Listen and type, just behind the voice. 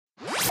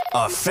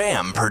A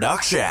FAM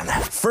production.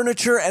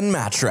 Furniture and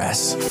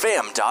mattress.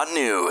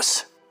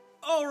 FAM.news.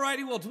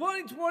 Alrighty, well,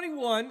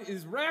 2021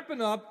 is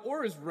wrapping up,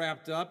 or is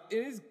wrapped up,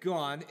 it is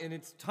gone, and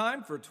it's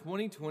time for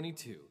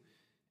 2022.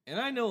 And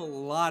I know a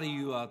lot of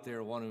you out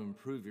there want to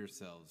improve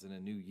yourselves in a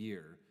new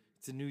year.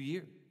 It's a new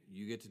year.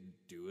 You get to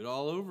do it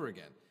all over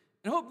again.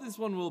 And I hope this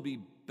one will be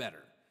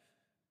better.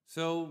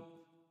 So,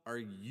 are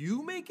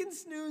you making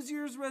snooze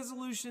year's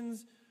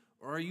resolutions,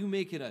 or are you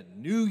making a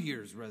New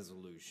Year's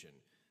resolution?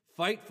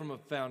 Fight from a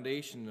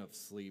foundation of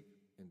sleep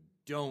and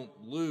don't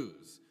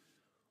lose.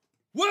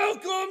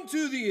 Welcome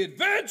to the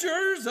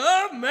adventures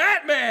of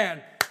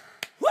Matman!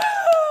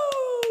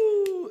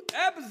 Woo!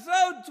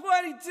 Episode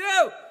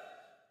 22!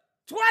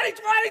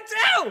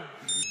 2022!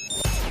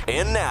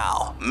 And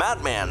now,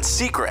 Matman's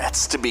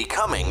secrets to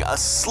becoming a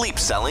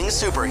sleep-selling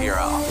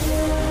superhero.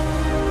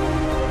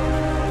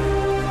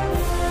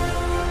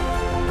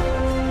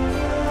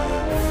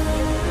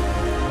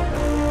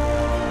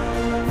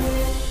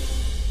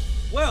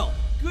 Well,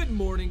 good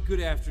morning, good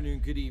afternoon,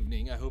 good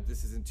evening. I hope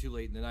this isn't too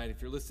late in the night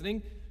if you're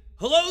listening.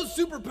 Hello,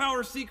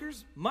 superpower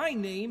seekers. My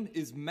name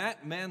is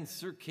Matman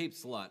Sir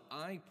Capesalot.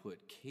 I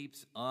put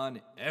capes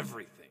on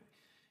everything.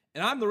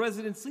 And I'm the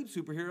resident sleep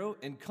superhero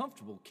and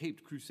comfortable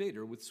caped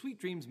crusader with Sweet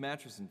Dreams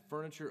Mattress and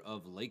Furniture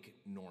of Lake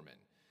Norman.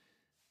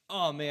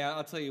 Oh man,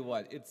 I'll tell you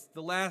what, it's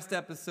the last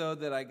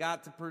episode that I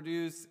got to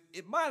produce.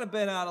 It might have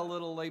been out a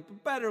little late,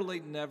 but better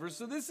late than never.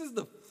 So this is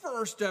the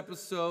first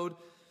episode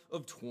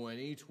of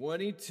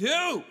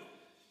 2022.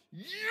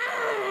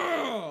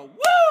 Yeah!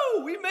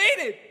 Woo! We made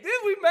it!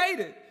 We made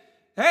it!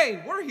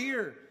 Hey, we're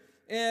here.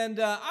 And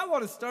I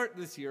want to start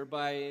this year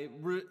I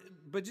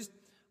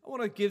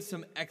want to give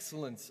some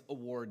excellence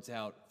awards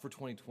out for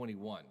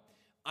 2021.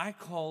 I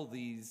call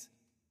these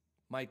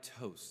my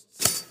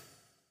toasts.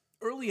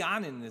 Early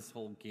on in this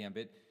whole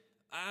gambit,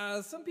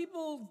 some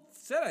people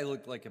said I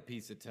looked like a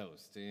piece of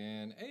toast.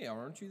 And hey,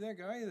 aren't you that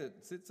guy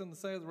that sits on the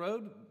side of the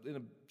road in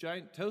a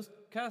giant toast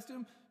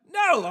costume?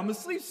 No, I'm a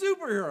sleep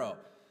superhero.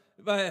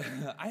 But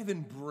I've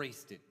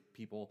embraced it,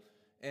 people.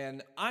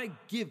 And I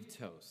give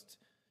toasts.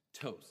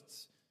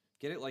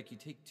 Get it? Like you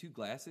take two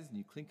glasses and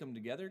you clink them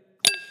together.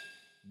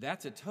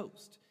 That's a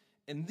toast.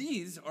 And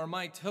these are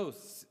my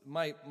toasts,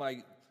 my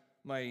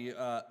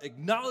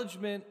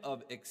acknowledgement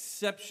of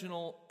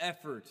exceptional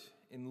effort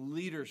and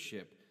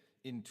leadership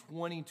in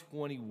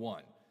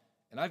 2021.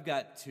 And I've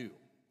got two.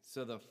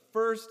 So the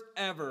first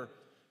ever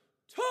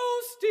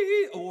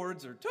Toasty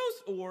Awards, or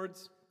Toast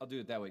Awards, I'll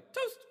do it that way.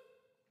 Toast.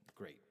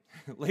 Great.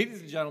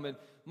 Ladies and gentlemen,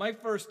 my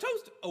first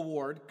Toast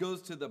Award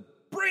goes to the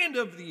brand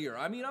of the year.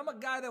 I mean, I'm a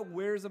guy that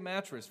wears a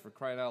mattress, for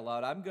crying out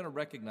loud. I'm going to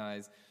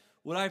recognize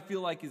what I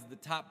feel like is the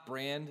top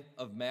brand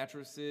of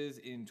mattresses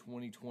in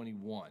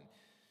 2021.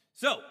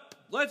 So,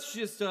 let's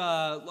just,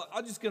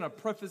 I'm just going to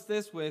preface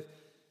this with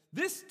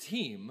this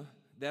team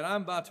that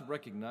I'm about to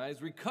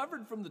recognize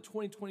recovered from the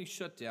 2020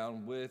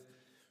 shutdown with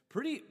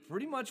pretty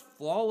much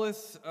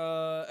flawless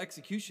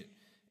execution.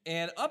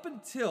 And up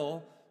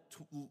until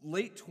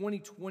late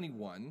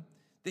 2021,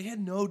 they had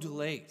no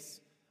delays.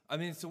 I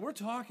mean, so we're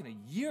talking a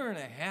year and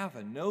a half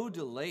of no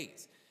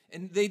delays.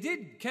 And they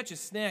did catch a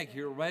snag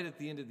here right at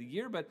the end of the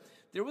year, but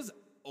there was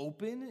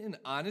open and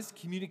honest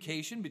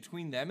communication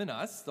between them and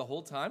us the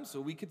whole time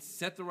so we could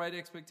set the right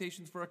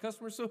expectations for our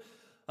customers. So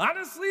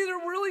honestly, there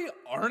really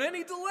aren't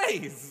any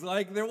delays.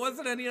 Like, there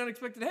wasn't any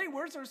unexpected, hey,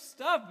 where's our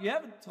stuff? You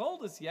haven't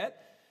told us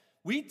yet.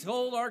 We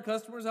told our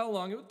customers how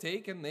long it would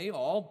take, and they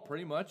all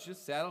pretty much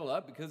just saddled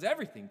up because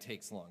everything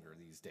takes longer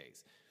these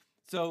days.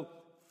 So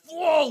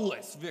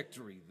flawless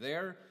victory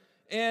there.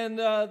 And,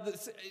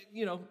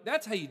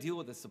 that's how you deal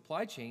with a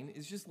supply chain,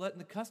 is just letting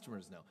the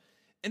customers know.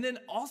 And then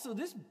also,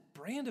 this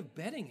brand of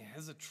bedding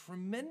has a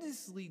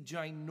tremendously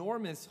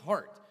ginormous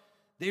heart.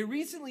 They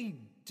recently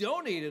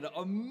donated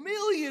 $1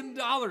 million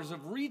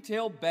of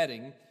retail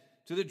bedding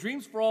to the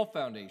Dreams for All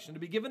Foundation to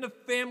be given to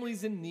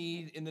families in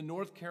need in the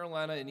North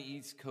Carolina and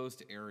East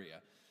Coast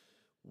area.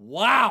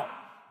 Wow!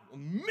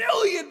 $1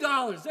 million!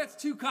 That's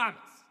two commas.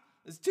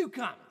 That's two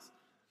commas.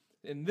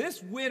 And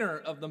this winner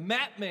of the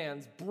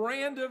Matman's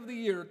Brand of the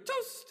Year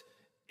toast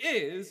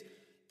is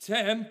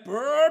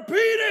Tempur-Pedic!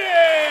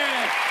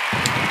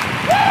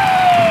 Woo!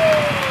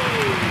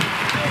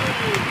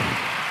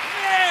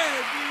 Yeah,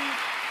 dude.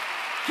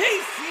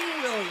 Casey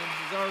Williams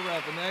is our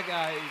rep, and that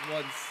guy is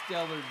one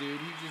stellar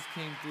dude. He just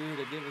came through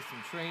to give us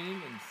some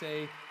training and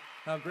say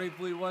how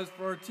grateful he was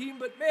for our team.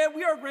 But man,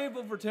 we are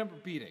grateful for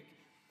Tempur-Pedic.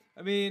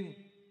 I mean,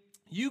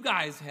 you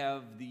guys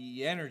have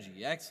the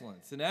energy,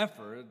 excellence, and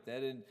effort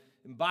that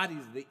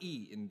embodies the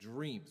E in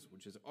DREAMS,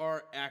 which is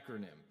our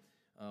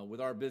acronym with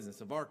our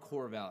business, of our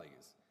core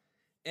values.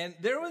 And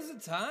there was a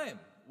time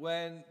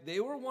when they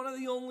were one of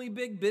the only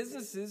big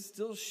businesses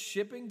still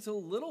shipping to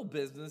little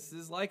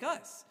businesses like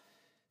us.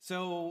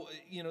 So,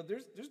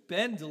 there's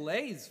been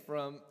delays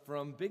from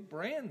big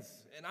brands.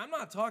 And I'm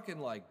not talking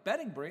like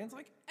bedding brands,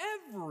 like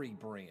every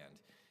brand.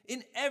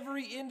 In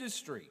every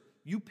industry,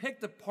 you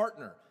picked a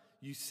partner.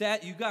 You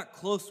got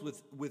close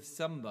with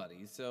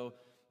somebody. So,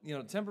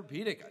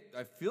 Tempur-Pedic,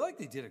 I feel like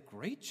they did a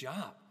great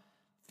job.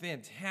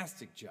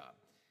 fantastic job.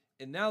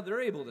 And now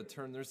they're able to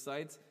turn their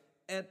sights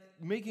at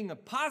making a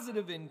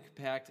positive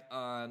impact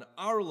on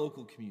our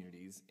local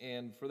communities,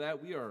 and for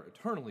that we are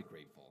eternally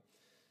grateful.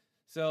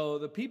 So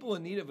the people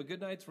in need of a good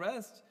night's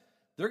rest,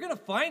 they're going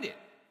to find it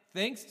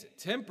thanks to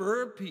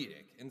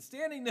Tempur-Pedic. And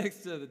standing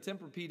next to the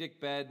Tempur-Pedic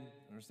bed,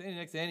 or standing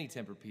next to any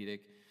Tempur-Pedic,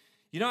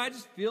 I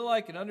just feel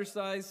like an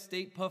undersized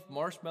State Puff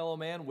Marshmallow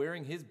Man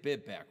wearing his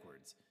bib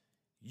backwards.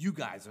 You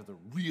guys are the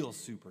real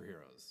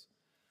superheroes.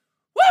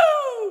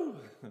 Woo!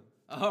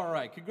 All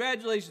right,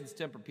 congratulations,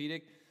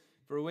 Tempur-Pedic,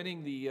 for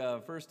winning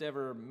the first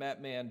ever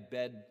Mattman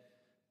Bed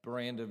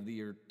Brand of the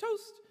Year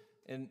Toast.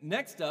 And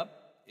next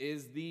up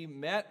is the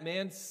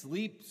Mattman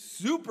Sleep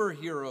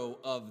Superhero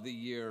of the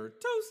Year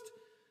Toast,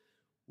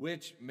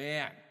 which,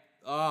 man,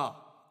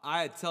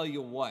 I tell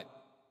you what,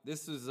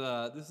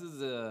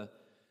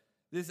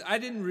 I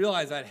didn't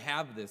realize I'd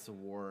have this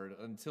award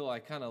until I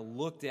kind of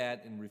looked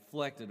at and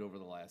reflected over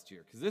the last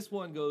year, because this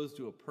one goes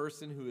to a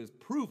person who has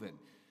proven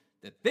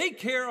that they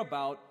care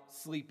about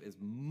sleep as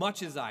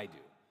much as I do.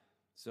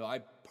 So I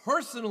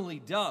personally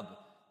dub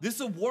this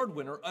award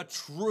winner a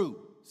true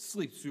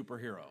sleep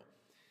superhero.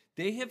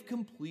 They have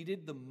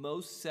completed the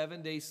most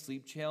 7-day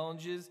sleep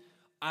challenges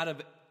out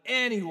of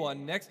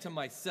anyone next to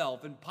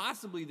myself, and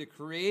possibly the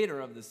creator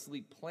of the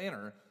sleep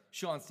planner,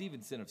 Sean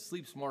Stevenson of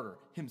Sleep Smarter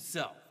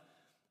himself.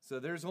 So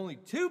there's only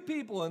 2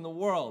 people in the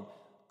world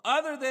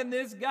other than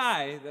this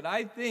guy that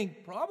I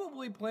think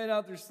probably plan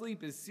out their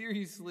sleep as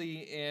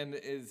seriously and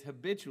as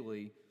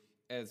habitually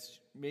as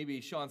maybe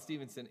Sean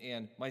Stevenson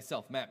and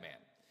myself, Mattman.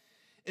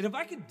 And if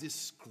I could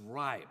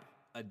describe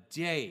a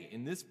day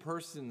in this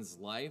person's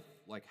life,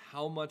 like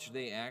how much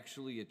they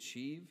actually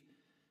achieve,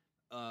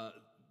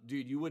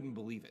 dude, you wouldn't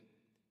believe it.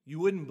 You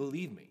wouldn't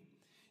believe me.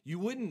 You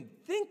wouldn't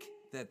think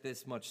that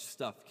this much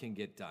stuff can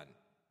get done,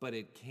 but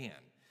it can.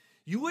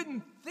 You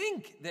wouldn't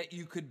think that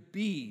you could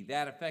be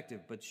that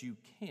effective, but you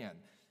can.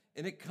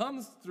 And it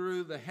comes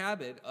through the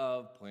habit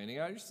of planning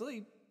out your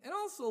sleep and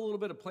also a little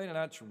bit of planning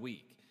out your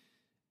week.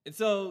 And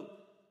so,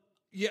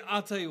 yeah,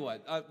 I'll tell you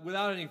what,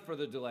 without any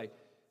further delay,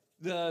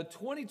 the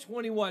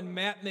 2021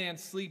 Mattman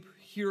Sleep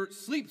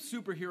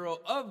Superhero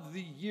of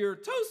the Year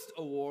Toast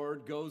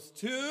Award goes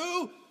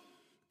to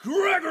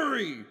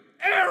Gregory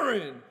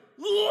Aaron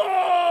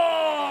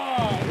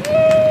Law! Woo!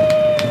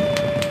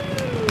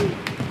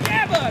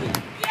 Yeah, buddy!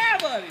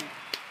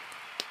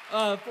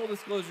 Full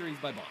disclosure,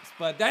 he's my boss,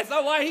 but that's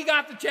not why he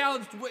got the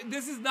challenge.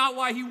 This is not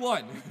why he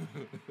won.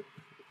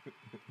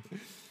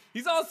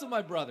 He's also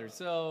my brother,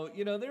 so,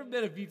 there have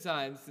been a few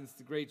times since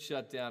the great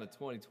shutdown of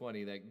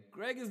 2020 that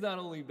Greg has not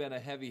only been a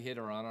heavy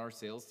hitter on our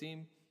sales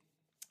team,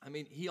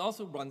 he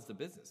also runs the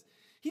business.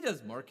 He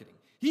does marketing.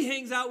 He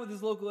hangs out with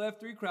his local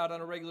F3 crowd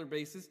on a regular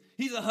basis.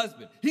 He's a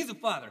husband. He's a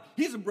father.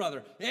 He's a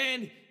brother.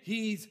 And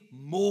he's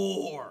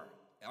more.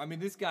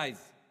 This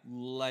guy's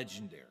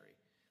legendary.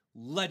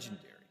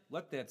 Legendary.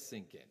 Let that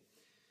sink in.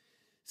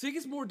 So he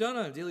gets more done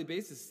on a daily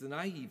basis than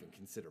I even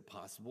consider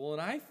possible,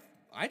 and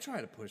I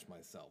try to push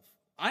myself.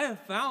 I have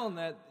found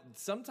that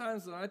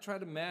sometimes when I try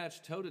to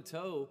match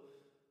toe-to-toe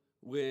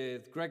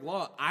with Greg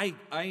Law, I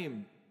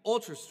am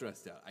ultra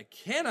stressed out. I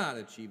cannot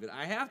achieve it.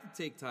 I have to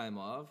take time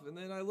off, and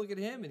then I look at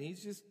him, and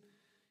he's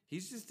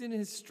just in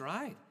his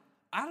stride.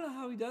 I don't know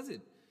how he does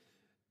it,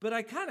 but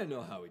I kind of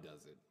know how he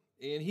does it.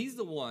 And he's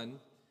the one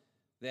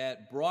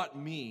that brought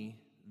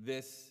me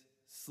this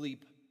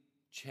sleep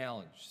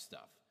challenge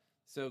stuff.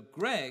 So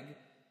Greg,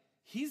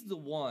 he's the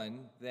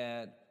one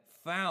that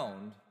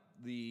found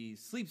the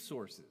sleep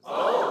sources.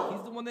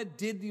 He's the one that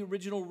did the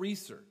original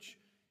research.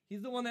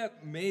 He's the one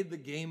that made the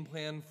game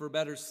plan for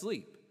better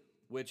sleep,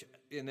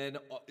 and then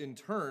in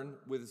turn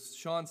with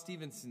Sean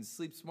Stevenson's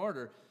Sleep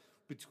Smarter,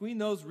 between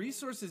those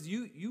resources,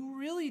 you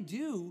really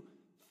do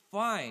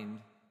find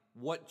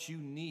what you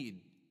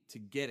need to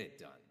get it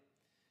done.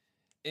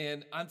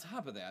 And on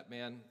top of that,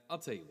 man, I'll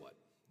tell you what.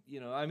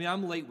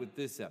 I'm late with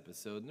this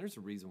episode, and there's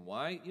a reason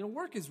why.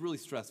 Work is really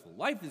stressful.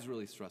 Life is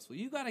really stressful.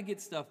 You got to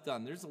get stuff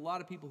done. There's a lot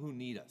of people who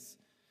need us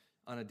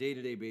on a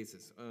day-to-day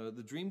basis.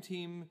 The Dream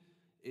Team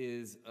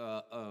is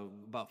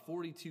about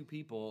 42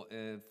 people,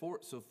 and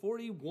so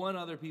 41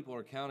 other people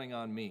are counting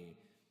on me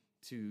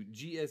to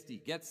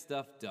GSD, get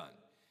stuff done.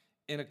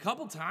 And a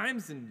couple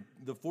times in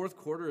the fourth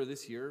quarter of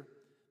this year,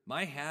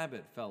 my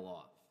habit fell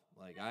off.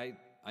 I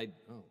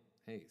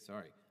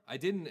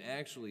didn't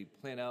actually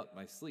plan out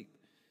my sleep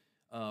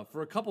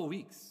for a couple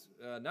weeks,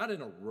 not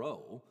in a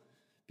row,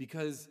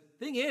 because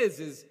thing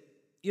is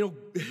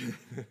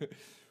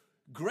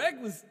Greg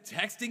was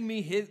texting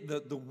me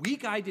the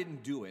week I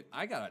didn't do it.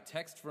 I got a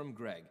text from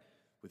Greg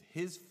with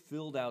his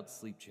filled out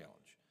sleep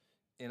challenge,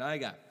 and I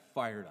got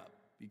fired up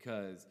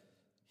because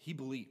he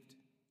believed.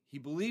 He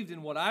believed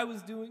in what I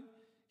was doing.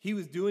 He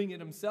was doing it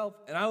himself,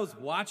 and I was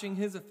watching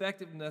his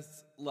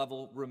effectiveness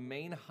level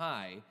remain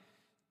high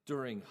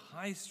during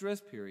high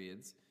stress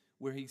periods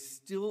where he's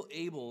still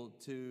able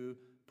to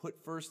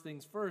put first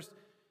things first,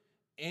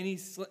 and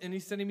he's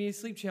sending me a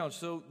sleep challenge.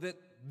 So that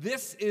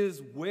this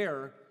is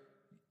where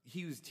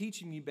he was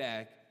teaching me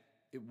back,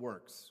 it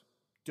works.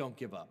 Don't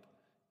give up.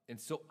 And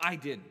so I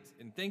didn't.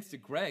 And thanks to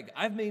Greg,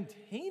 I've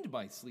maintained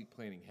my sleep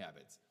planning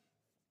habits,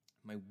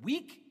 my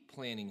week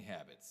planning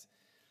habits.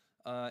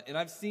 And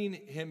I've seen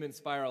him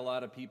inspire a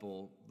lot of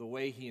people the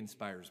way he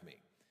inspires me.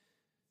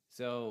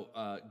 So,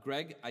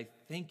 Greg, I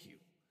thank you.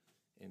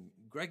 And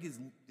Greg is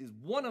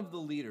one of the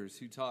leaders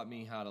who taught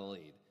me how to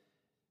lead.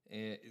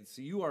 And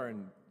so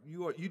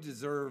you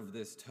deserve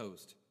this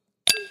toast,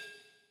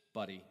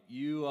 buddy.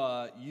 You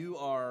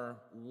are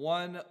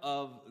one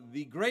of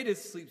the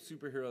greatest sleep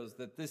superheroes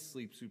that this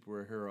sleep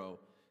superhero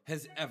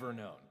has ever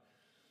known.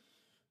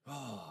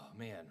 Oh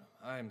man,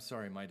 I'm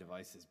sorry my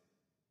device is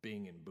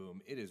bing and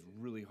boom. It is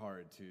really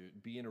hard to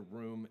be in a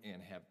room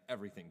and have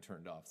everything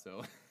turned off.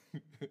 So,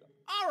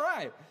 all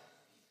right.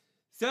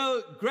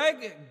 So,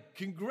 Greg,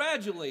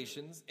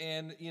 congratulations.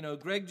 And,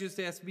 Greg just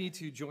asked me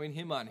to join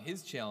him on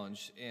his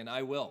challenge, and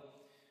I will.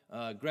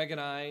 Greg and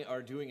I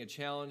are doing a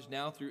challenge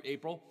now through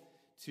April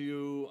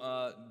to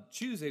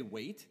choose a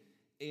weight.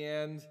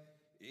 And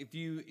if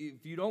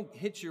you don't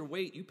hit your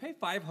weight, you pay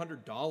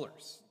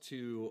 $500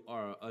 to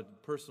a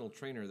personal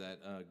trainer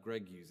that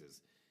Greg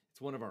uses. It's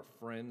one of our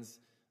friends,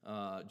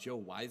 Joe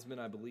Wiseman,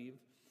 I believe.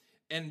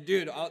 And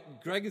dude,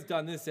 Greg has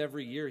done this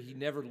every year. He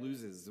never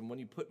loses. And when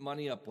you put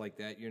money up like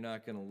that, you're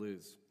not going to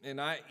lose.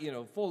 And I,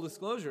 full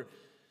disclosure,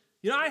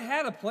 I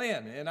had a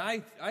plan and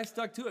I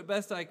stuck to it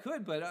best I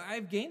could, but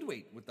I've gained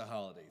weight with the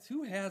holidays.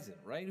 Who hasn't,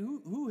 right?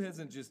 Who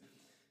hasn't just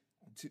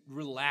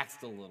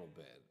relaxed a little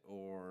bit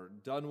or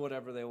done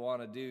whatever they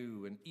want to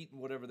do and eaten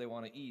whatever they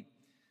want to eat?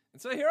 And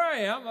so here I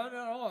am.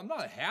 I'm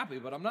not happy,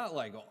 but I'm not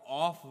like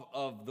off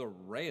of the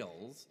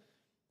rails.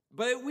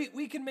 But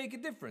we can make a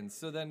difference.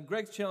 So then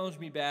Greg's challenged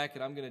me back,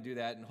 and I'm going to do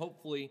that. And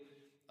hopefully,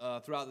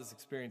 throughout this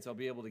experience, I'll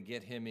be able to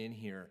get him in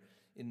here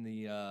in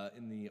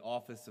the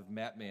office of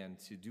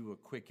Mattman to do a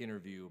quick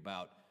interview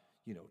about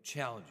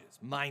challenges,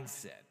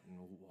 mindset,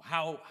 and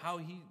how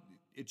he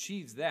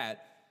achieves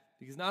that.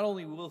 Because not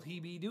only will he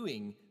be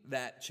doing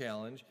that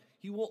challenge,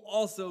 he will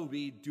also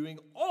be doing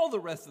all the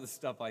rest of the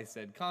stuff I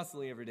said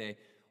constantly every day,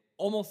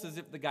 almost as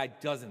if the guy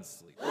doesn't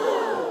sleep.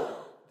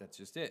 That's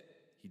just it.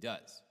 He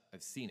does.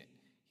 I've seen it.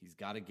 He's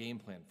got a game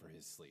plan for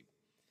his sleep.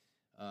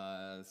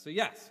 So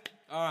yes.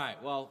 All right.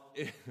 Well,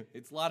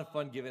 it's a lot of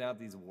fun giving out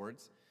these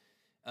awards.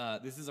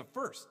 This is a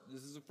first.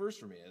 This is a first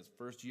for me. It's the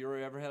first year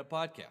I ever had a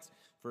podcast.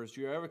 First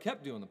year I ever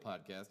kept doing the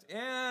podcast.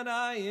 And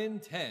I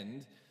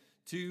intend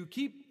to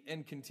keep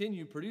and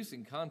continue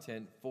producing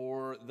content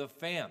for the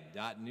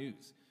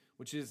fam.news,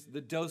 which is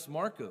the Dos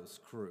Marcos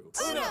crew.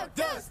 Uno,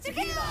 dos,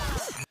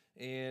 tequila!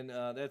 And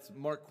that's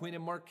Mark Quinn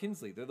and Mark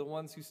Kinsley. They're the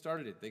ones who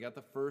started it. They got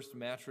the first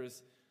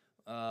mattress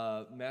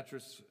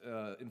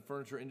and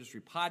furniture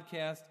industry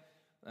podcast.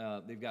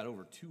 They've got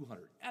over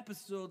 200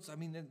 episodes. I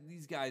mean,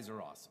 these guys are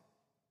awesome.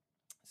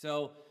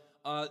 So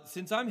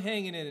since I'm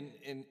hanging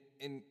in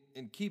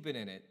and keeping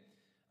in it,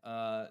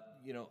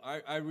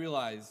 I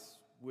realize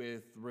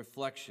with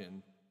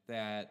reflection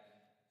that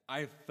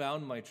I've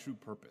found my true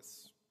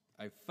purpose.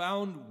 I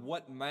found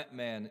what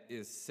Mattman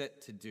is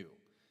set to do.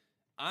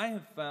 I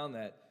have found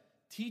that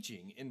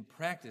teaching and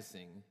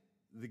practicing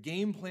the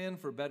game plan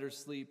for better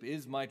sleep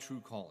is my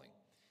true calling.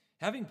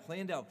 Having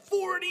planned out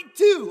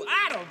 42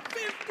 out of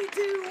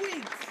 52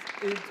 weeks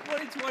in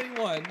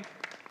 2021,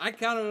 I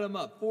counted them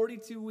up.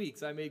 42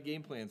 weeks I made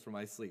game plans for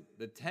my sleep.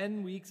 The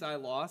 10 weeks I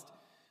lost,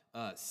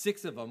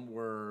 6 of them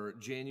were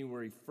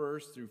January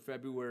 1st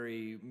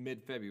through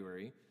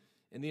mid-February.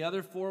 And the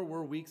other 4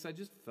 were weeks I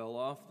just fell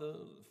off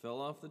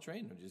the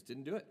train. I just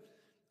didn't do it.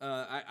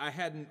 I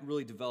hadn't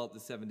really developed the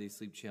 7-day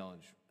sleep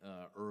challenge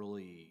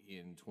early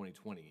in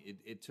 2020.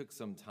 It took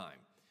some time.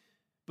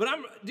 But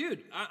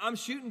I'm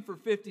shooting for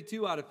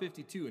 52 out of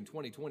 52 in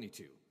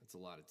 2022. That's a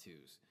lot of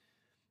twos.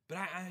 But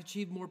I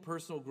achieved more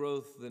personal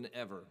growth than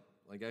ever.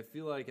 Like, I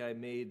feel like I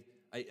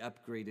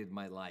upgraded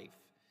my life.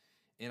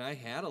 And I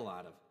had a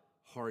lot of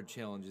hard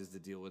challenges to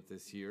deal with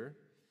this year.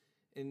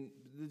 And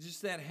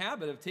just that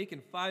habit of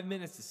taking 5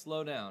 minutes to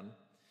slow down,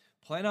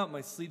 plan out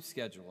my sleep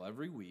schedule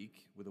every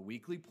week with a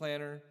weekly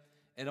planner,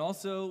 and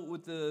also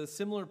with a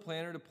similar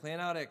planner to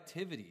plan out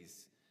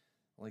activities.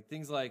 Like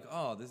things like,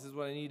 oh, this is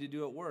what I need to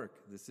do at work.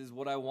 This is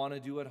what I want to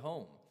do at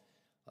home.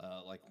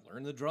 Like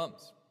learn the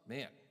drums.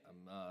 Man,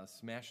 I'm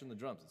smashing the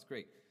drums. It's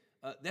great.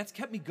 That's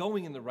kept me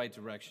going in the right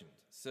direction.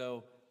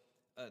 So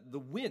the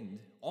wind,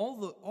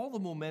 all the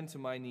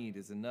momentum I need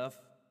is enough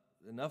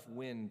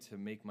wind to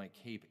make my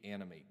cape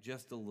animate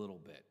just a little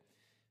bit.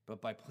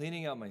 But by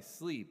planning out my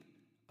sleep,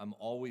 I'm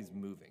always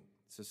moving.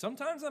 So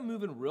sometimes I'm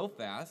moving real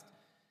fast,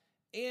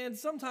 and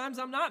sometimes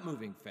I'm not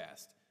moving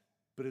fast.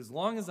 But as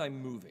long as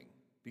I'm moving,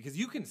 because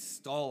you can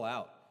stall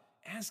out.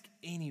 Ask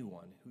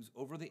anyone who's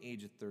over the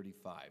age of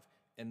 35,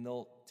 and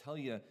they'll tell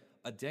you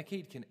a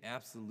decade can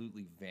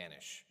absolutely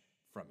vanish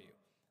from you.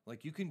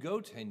 Like, you can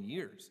go 10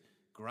 years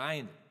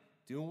grinding,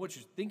 doing what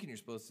you're thinking you're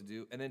supposed to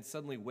do, and then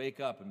suddenly wake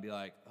up and be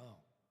like,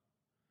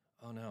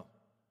 oh no,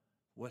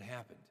 what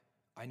happened?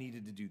 I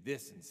needed to do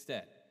this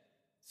instead.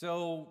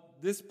 So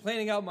this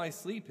planning out my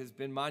sleep has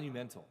been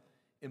monumental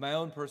in my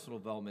own personal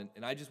development,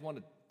 and I just want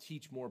to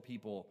teach more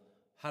people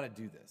how to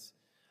do this.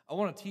 I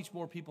want to teach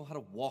more people how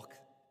to walk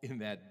in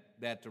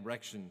that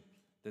direction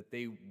that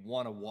they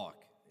want to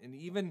walk. And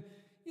even,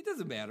 it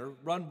doesn't matter,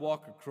 run,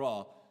 walk, or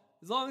crawl.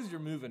 As long as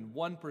you're moving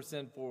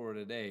 1% forward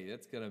a day,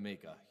 that's going to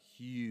make a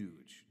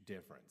huge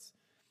difference.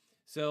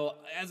 So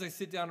as I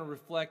sit down and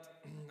reflect,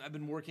 I've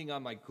been working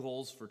on my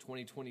goals for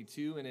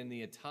 2022, and in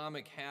the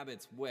Atomic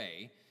Habits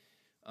Way,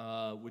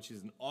 which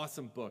is an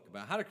awesome book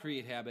about how to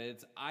create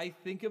habits, I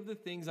think of the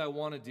things I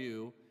want to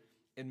do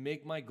and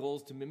make my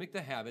goals to mimic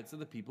the habits of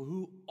the people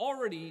who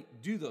already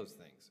do those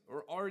things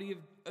or already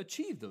have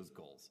achieved those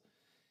goals.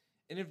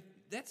 And if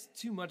that's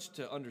too much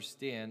to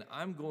understand,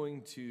 I'm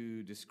going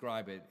to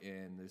describe it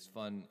in this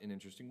fun and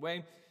interesting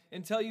way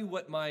and tell you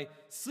what my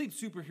sleep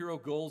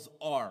superhero goals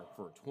are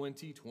for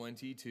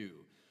 2022.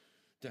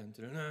 Dun,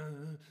 dun,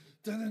 dun,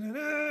 dun, dun, dun,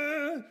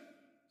 dun.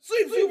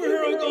 Sleep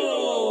superhero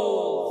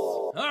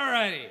goals!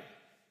 Alrighty.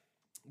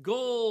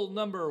 Goal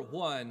number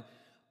 1,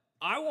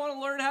 I want to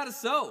learn how to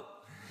sew.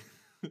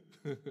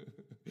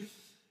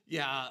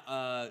 Yeah,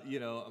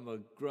 I'm a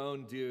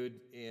grown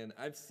dude, and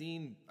I've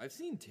seen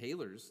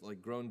tailors,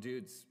 like grown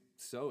dudes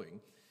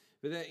sewing,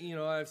 but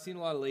I've seen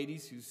a lot of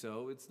ladies who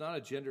sew. It's not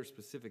a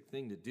gender-specific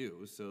thing to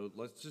do, so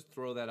let's just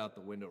throw that out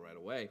the window right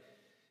away.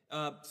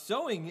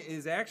 Sewing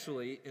is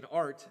actually an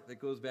art that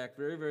goes back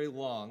very, very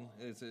long.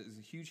 It's a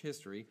huge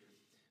history,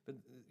 but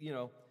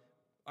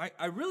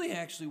I really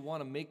actually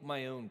want to make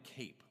my own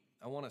cape.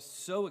 I want to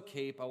sew a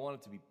cape. I want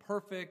it to be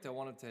perfect. I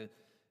want it to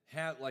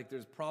have,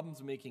 there's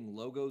problems making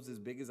logos as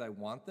big as I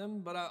want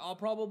them, but I'll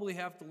probably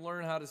have to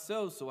learn how to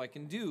sew so I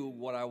can do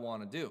what I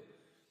want to do.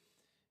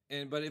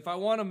 But if I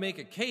want to make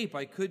a cape,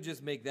 I could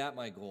just make that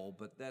my goal,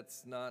 but that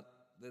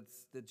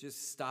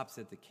just stops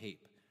at the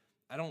cape.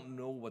 I don't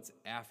know what's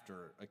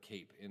after a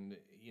cape, and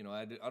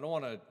I don't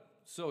want to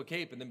sew a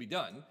cape and then be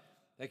done.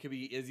 That could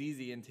be as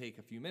easy and take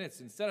a few minutes.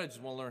 Instead, I just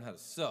want to learn how to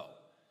sew,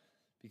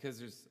 because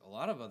there's a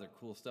lot of other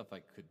cool stuff I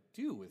could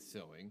do with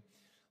sewing.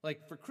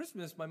 Like for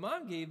Christmas, my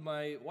mom gave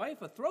my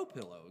wife a throw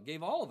pillow,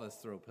 gave all of us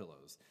throw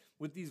pillows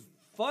with these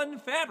fun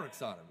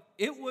fabrics on them.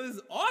 It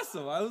was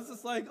awesome. I was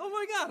just like, oh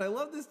my God, I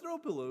love this throw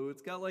pillow.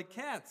 It's got like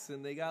cats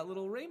and they got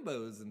little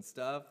rainbows and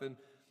stuff, and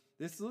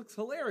this looks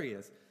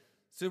hilarious.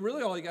 So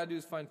really all you gotta do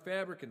is find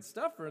fabric and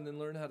stuffer and then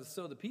learn how to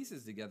sew the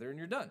pieces together and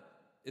you're done.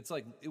 It's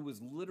like, it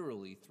was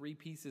literally 3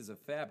 pieces of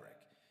fabric.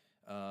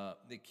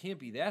 It can't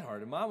be that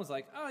hard. And Mom was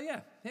like, oh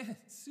yeah,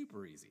 it's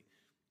super easy.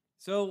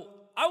 So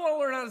I want to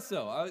learn how to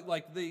sew.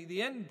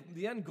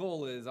 The end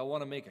goal is I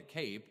want to make a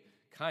cape,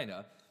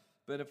 kinda.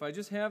 But if I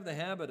just have the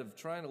habit of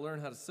trying to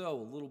learn how to sew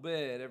a little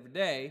bit every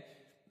day,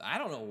 I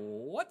don't know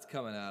what's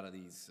coming out of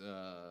these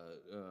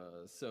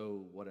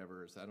sew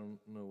whatevers. I don't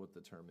know what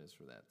the term is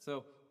for that.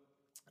 So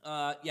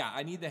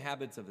I need the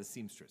habits of a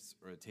seamstress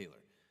or a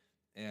tailor.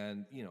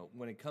 And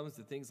when it comes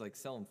to things like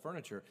selling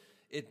furniture,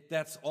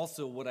 that's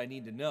also what I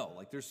need to know.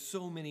 Like there's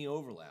so many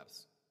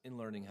overlaps in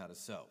learning how to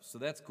sew. So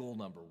that's goal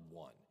number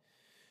 1.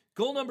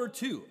 Goal number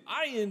 2,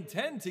 I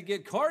intend to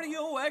get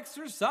cardio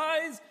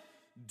exercise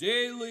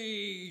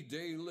daily.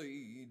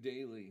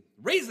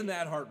 Raising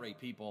that heart rate,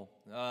 people.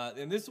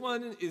 And this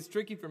one is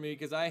tricky for me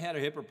because I had a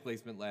hip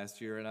replacement last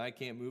year and I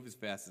can't move as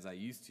fast as I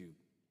used to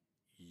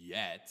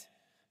yet.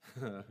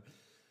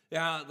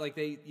 Yeah,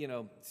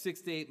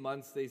 6 to 8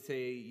 months, they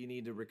say you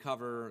need to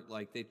recover.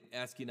 Like they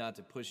ask you not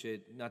to push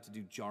it, not to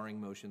do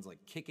jarring motions like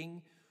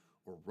kicking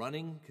or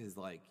running because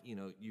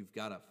you've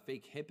got a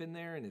fake hip in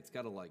there and it's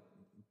got to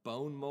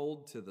bone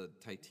mold to the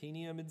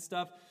titanium and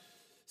stuff.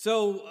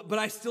 So, but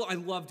I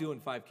love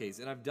doing 5Ks,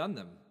 and I've done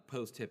them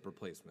post-hip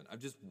replacement. I've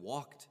just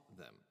walked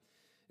them.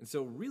 And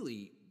so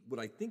really, what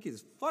I think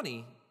is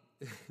funny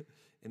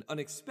and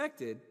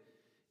unexpected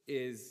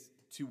is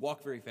to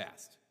walk very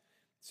fast.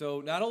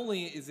 So not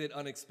only is it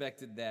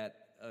unexpected that,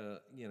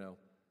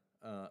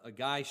 a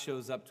guy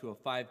shows up to a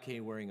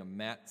 5K wearing a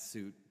mat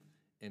suit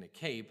and a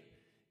cape,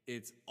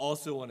 it's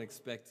also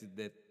unexpected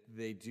that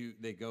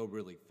they go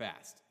really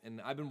fast. And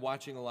I've been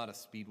watching a lot of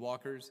speed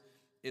walkers.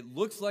 It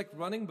looks like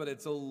running, but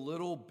it's a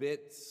little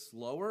bit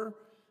slower.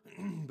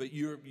 But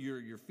your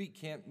feet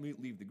can't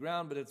leave the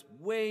ground, but it's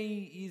way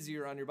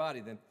easier on your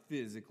body than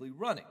physically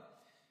running.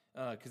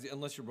 Because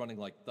unless you're running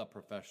like the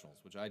professionals,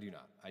 which I do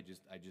not. I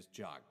just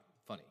jog.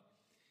 Funny.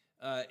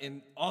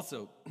 And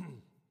also,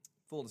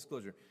 full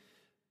disclosure,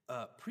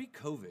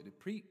 pre-COVID,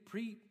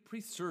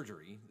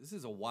 pre-surgery, this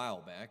is a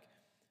while back,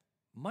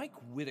 Mike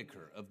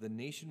Whitaker of the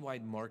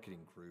Nationwide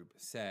Marketing Group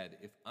said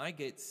if I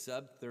get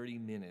sub 30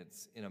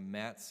 minutes in a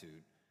mat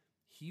suit,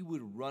 he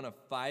would run a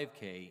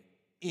 5K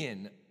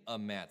in a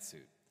mat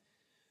suit.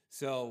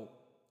 So,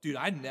 dude,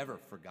 I never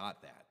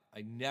forgot that.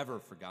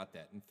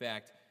 In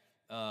fact,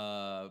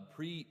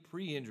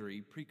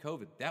 pre-injury,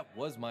 pre-COVID, that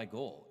was my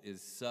goal,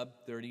 is a sub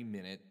 30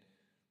 minute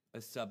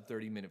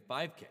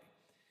 5K.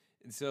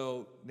 And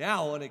so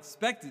now,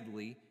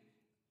 unexpectedly,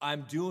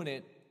 I'm doing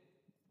it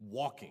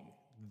walking.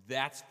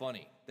 That's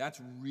funny. That's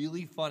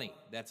really funny.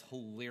 That's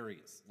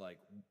hilarious. Like,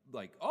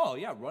 oh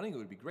yeah, running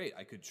would be great.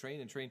 I could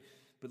train,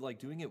 but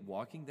doing it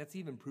walking, that's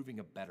even proving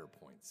a better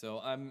point. So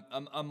I'm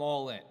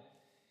all in.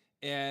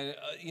 And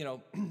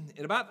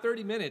in about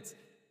 30 minutes,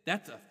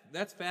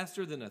 That's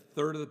faster than a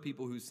third of the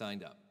people who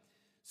signed up.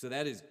 So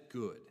that is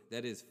good.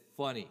 That is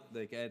funny.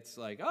 Like, it's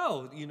like,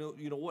 oh, you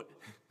know what?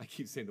 I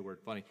keep saying the word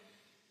funny.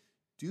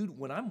 Dude,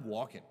 when I'm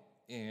walking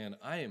and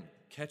I am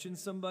catching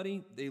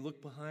somebody, they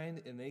look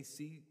behind and they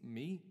see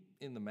me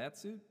in the mat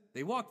suit,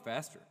 they walk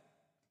faster.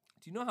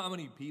 Do you know how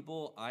many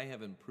people I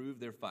have improved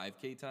their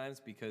 5K times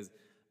because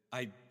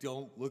I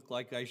don't look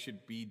like I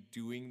should be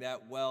doing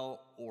that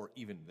well or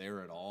even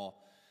there at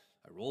all?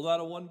 I rolled out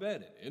of one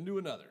bed and into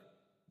another.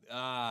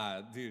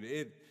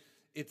 Dude,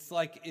 it's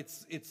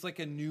like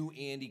a new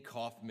Andy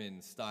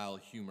Kaufman style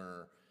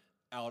humor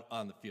out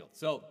on the field.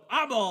 So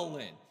I'm all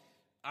in.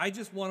 I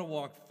just want to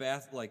walk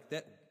fast, like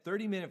that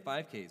 30-minute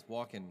 5K is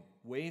walking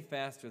way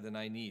faster than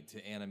I need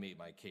to animate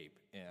my cape,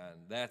 and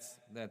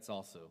that's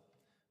also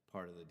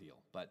part of the deal.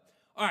 But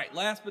all right,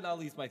 last but not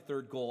least, my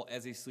third goal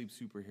as a sleep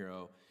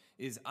superhero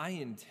is I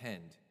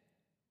intend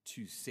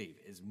to save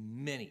as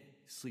many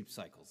sleep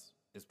cycles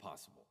as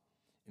possible.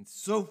 And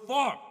so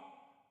far,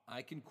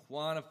 I can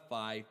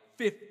quantify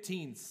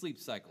 15 sleep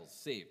cycles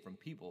saved from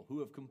people who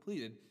have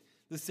completed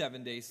the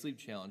 7-day sleep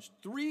challenge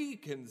 3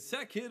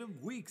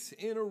 consecutive weeks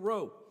in a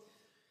row.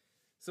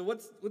 So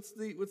what's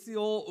the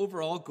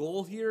overall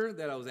goal here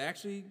that I was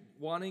actually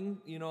wanting?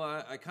 You know,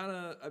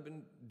 I've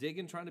been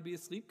digging trying to be a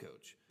sleep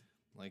coach.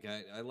 Like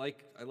I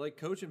like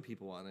coaching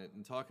people on it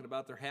and talking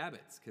about their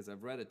habits because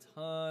I've read a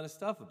ton of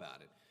stuff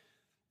about it.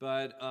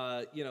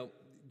 But you know,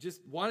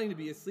 just wanting to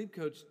be a sleep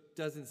coach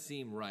doesn't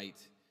seem right.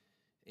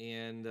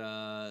 And,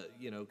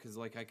 you know, because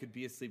like I could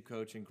be a sleep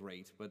coach and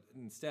great, but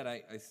instead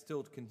I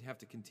still have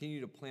to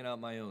continue to plan out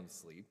my own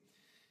sleep.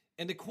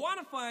 And to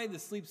quantify the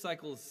sleep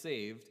cycles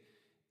saved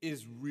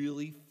is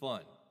really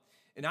fun.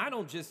 And I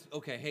don't just,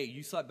 okay, hey,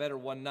 you slept better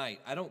one night.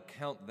 I don't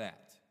count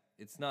that.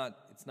 It's not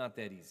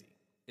that easy.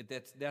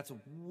 That's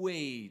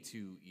way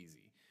too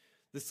easy.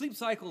 The sleep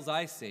cycles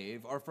I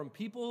save are from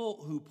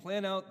people who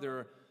plan out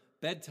their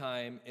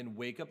bedtime and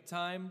wake up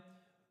time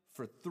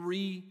for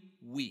 3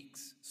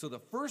 weeks. So the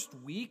first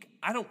week,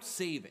 I don't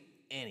save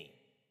any.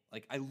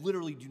 Like, I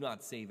literally do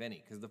not save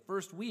any because the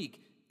first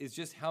week is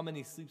just how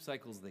many sleep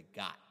cycles they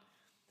got.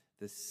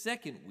 The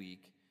second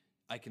week,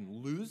 I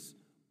can lose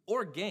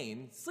or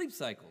gain sleep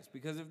cycles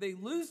because if they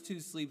lose 2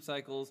 sleep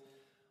cycles,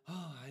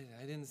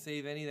 I didn't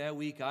save any that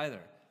week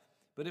either.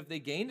 But if they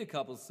gained a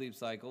couple sleep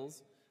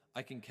cycles,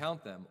 I can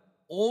count them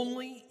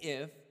only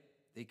if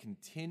they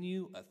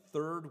continue a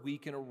 3rd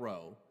week in a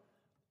row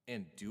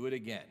and do it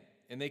again.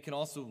 And they can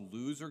also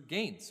lose or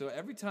gain. So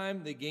every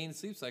time they gain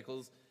sleep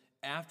cycles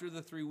after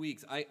the 3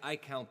 weeks, I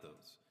count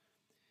those.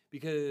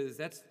 Because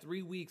that's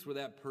 3 weeks where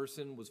that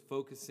person was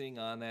focusing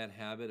on that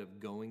habit of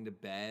going to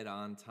bed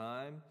on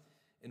time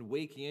and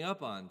waking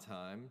up on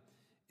time.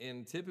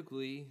 And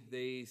typically,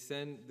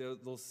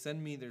 they'll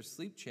send me their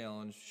sleep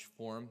challenge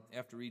form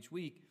after each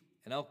week,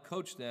 and I'll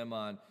coach them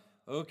on,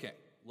 okay,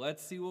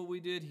 let's see what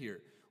we did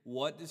here.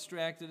 What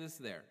distracted us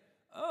there?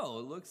 Oh,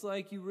 it looks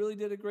like you really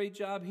did a great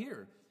job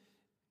here.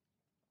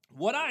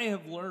 What I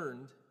have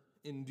learned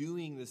in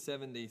doing the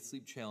 7-day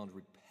sleep challenge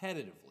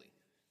repetitively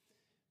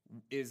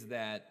is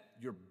that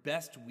your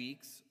best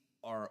weeks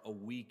are a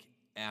week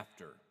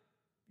after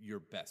your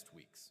best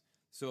weeks.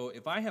 So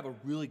if I have a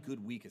really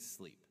good week of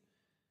sleep,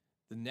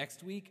 the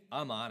next week,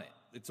 I'm on it.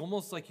 It's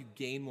almost like you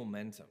gain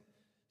momentum.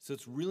 So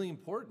it's really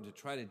important to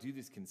try to do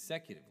this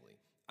consecutively.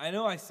 I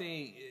know I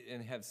say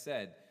and have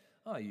said,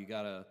 oh, you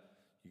got a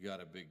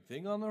big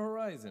thing on the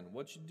horizon.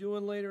 What you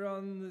doing later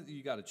on?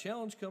 You got a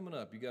challenge coming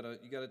up. You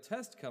got a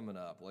test coming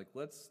up. Like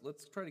let's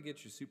try to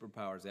get your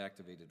superpowers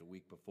activated a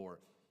week before.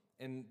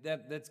 And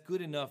that's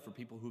good enough for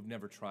people who've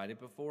never tried it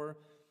before.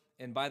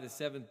 And by the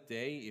 7th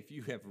day, if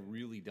you have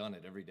really done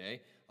it every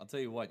day, I'll tell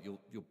you what,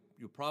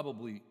 you'll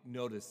probably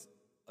notice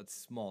a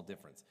small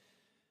difference.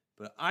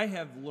 But I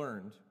have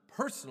learned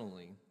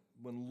personally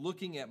when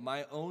looking at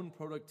my own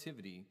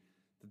productivity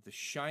that the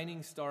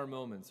shining star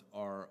moments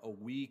are a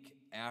week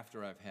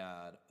after I've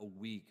had a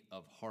week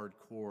of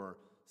hardcore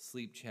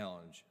sleep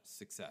challenge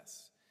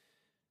success.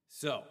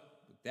 So,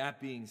 with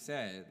that being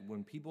said,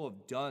 when people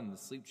have done the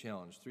sleep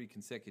challenge 3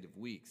 consecutive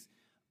weeks,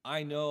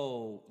 I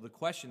know the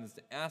questions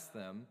to ask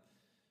them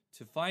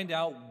to find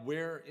out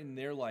where in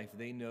their life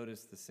they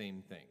notice the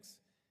same things.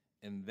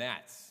 And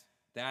that's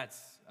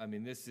I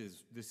mean, this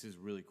is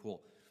really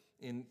cool.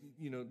 And,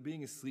 you know,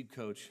 being a sleep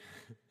coach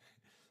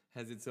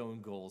has its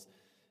own goals.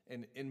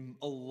 And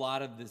a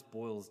lot of this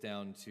boils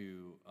down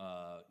to,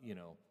 you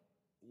know,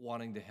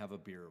 wanting to have a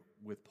beer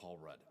with Paul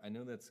Rudd. I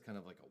know that's kind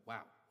of like a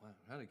wow,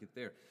 how did I get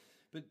there?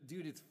 But,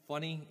 dude, it's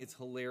funny. It's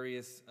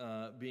hilarious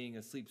being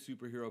a sleep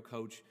superhero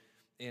coach.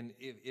 And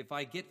if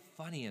I get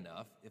funny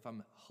enough, if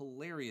I'm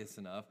hilarious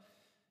enough,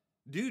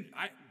 dude,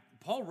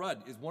 Paul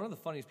Rudd is one of the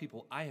funniest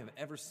people I have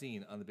ever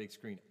seen on the big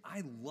screen.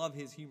 I love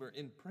his humor.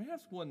 And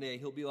perhaps one day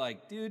he'll be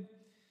like, dude,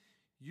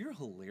 you're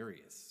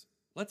hilarious.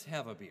 Let's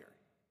have a beer.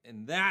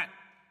 And that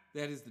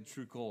is the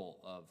true goal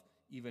of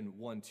even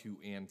 1, 2,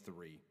 and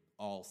 3,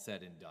 all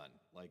said and done.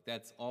 Like,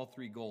 that's all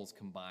 3 goals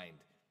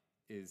combined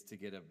is to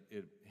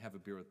have a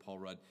beer with Paul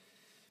Rudd.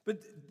 But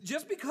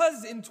just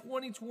because in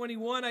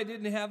 2021 I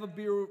didn't have a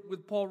beer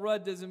with Paul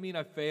Rudd doesn't mean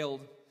I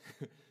failed.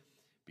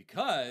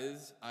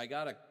 Because I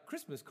got a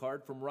Christmas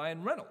card from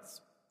Ryan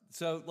Reynolds.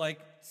 So,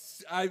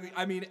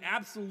 I mean,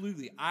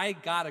 absolutely, I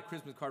got a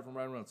Christmas card from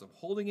Ryan Reynolds. I'm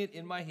holding it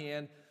in my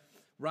hand.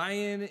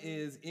 Ryan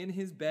is in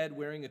his bed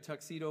wearing a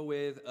tuxedo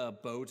with a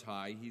bow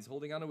tie. He's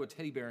holding onto a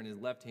teddy bear in his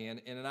left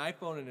hand and an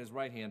iPhone in his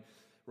right hand.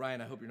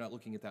 Ryan, I hope you're not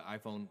looking at that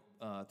iPhone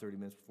 30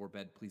 minutes before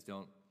bed. Please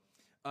don't.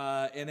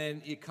 And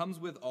then it comes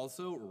with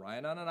also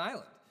Ryan on an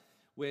Island,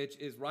 which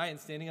is Ryan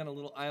standing on a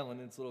little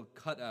island, and it's a little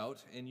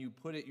cutout, and you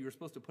were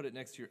supposed to put it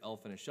next to your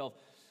elf on a shelf.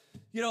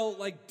 You know,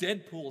 like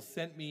Deadpool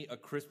sent me a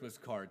Christmas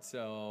card,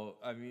 so,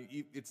 I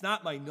mean, it's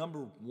not my number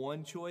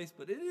one choice,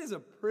 but it is a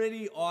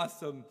pretty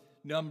awesome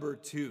number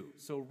two.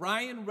 So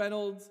Ryan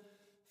Reynolds,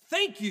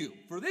 thank you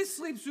for this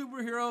sleep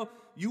superhero.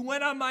 You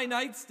went on my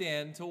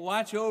nightstand to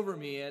watch over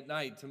me at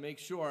night to make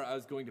sure I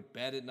was going to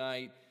bed at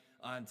night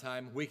on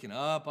time, waking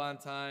up on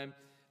time,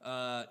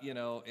 and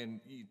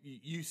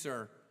you,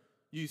 sir,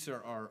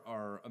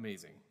 are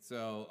amazing.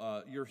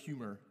 So your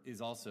humor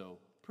is also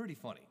pretty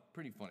funny.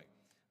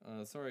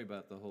 Sorry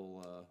about the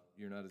whole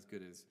you're not as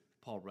good as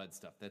Paul Rudd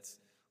stuff. That's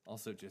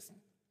also just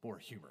more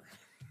humor.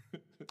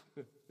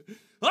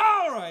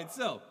 All right,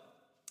 so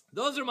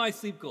those are my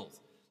sleep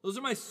goals. Those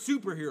are my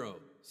superhero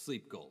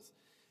sleep goals.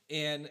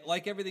 And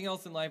like everything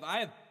else in life, I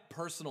have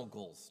personal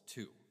goals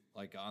too,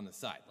 like on the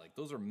side. Like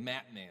those are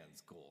Matt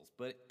Man's goals.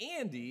 But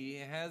Andy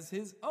has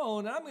his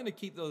own, and I'm going to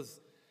keep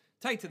those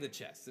tight to the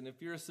chest. And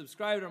if you're a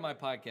subscriber to my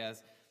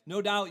podcast,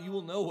 no doubt you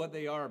will know what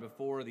they are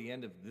before the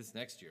end of this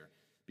next year,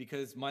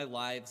 because my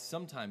lives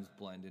sometimes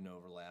blend and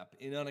overlap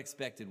in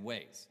unexpected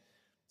ways.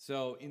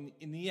 So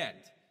in the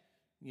end,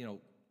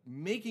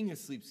 making a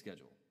sleep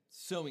schedule,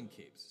 sewing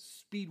capes,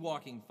 speed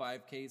walking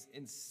 5Ks,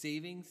 and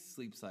saving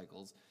sleep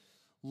cycles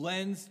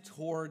lends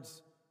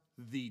towards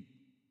the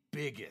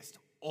biggest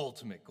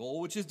ultimate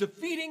goal, which is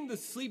defeating the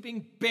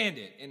sleeping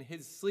bandit and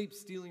his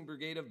sleep-stealing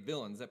brigade of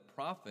villains that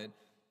profit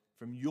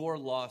from your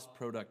lost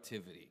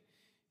productivity.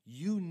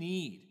 You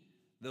need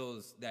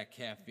that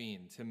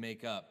caffeine to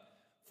make up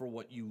for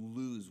what you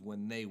lose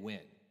when they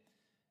win.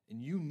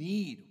 And you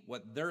need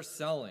what they're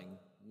selling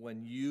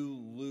when you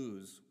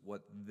lose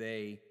what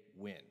they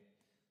win.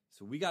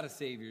 So we got to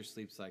save your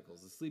sleep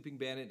cycles. The sleeping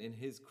bandit and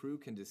his crew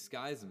can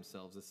disguise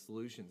themselves as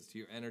solutions to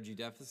your energy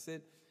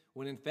deficit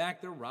when in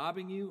fact they're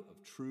robbing you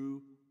of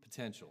true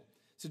potential.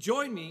 So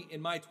join me in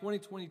my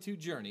 2022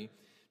 journey,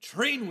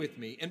 train with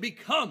me, and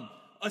become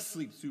a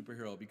sleep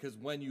superhero, because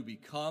when you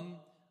become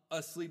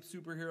a sleep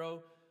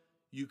superhero,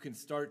 you can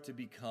start to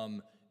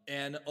become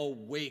an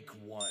awake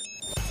one.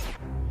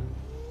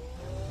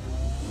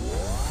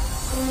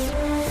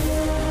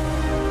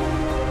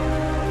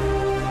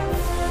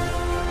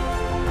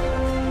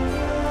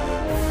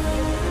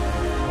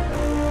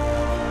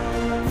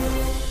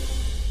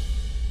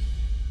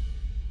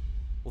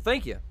 Well,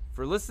 thank you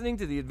for listening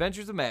to The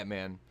Adventures of Matt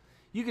Man.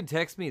 You can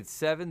text me at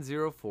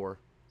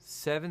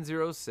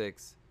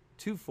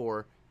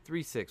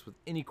 704-706-2436 with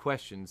any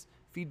questions,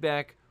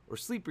 feedback, or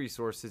sleep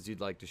resources you'd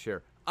like to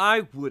share.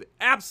 I would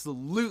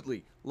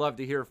absolutely love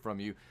to hear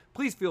from you.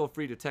 Please feel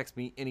free to text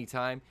me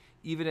anytime,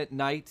 even at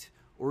night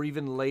or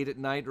even late at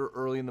night or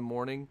early in the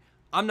morning.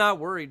 I'm not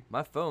worried.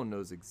 My phone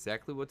knows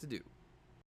exactly what to do.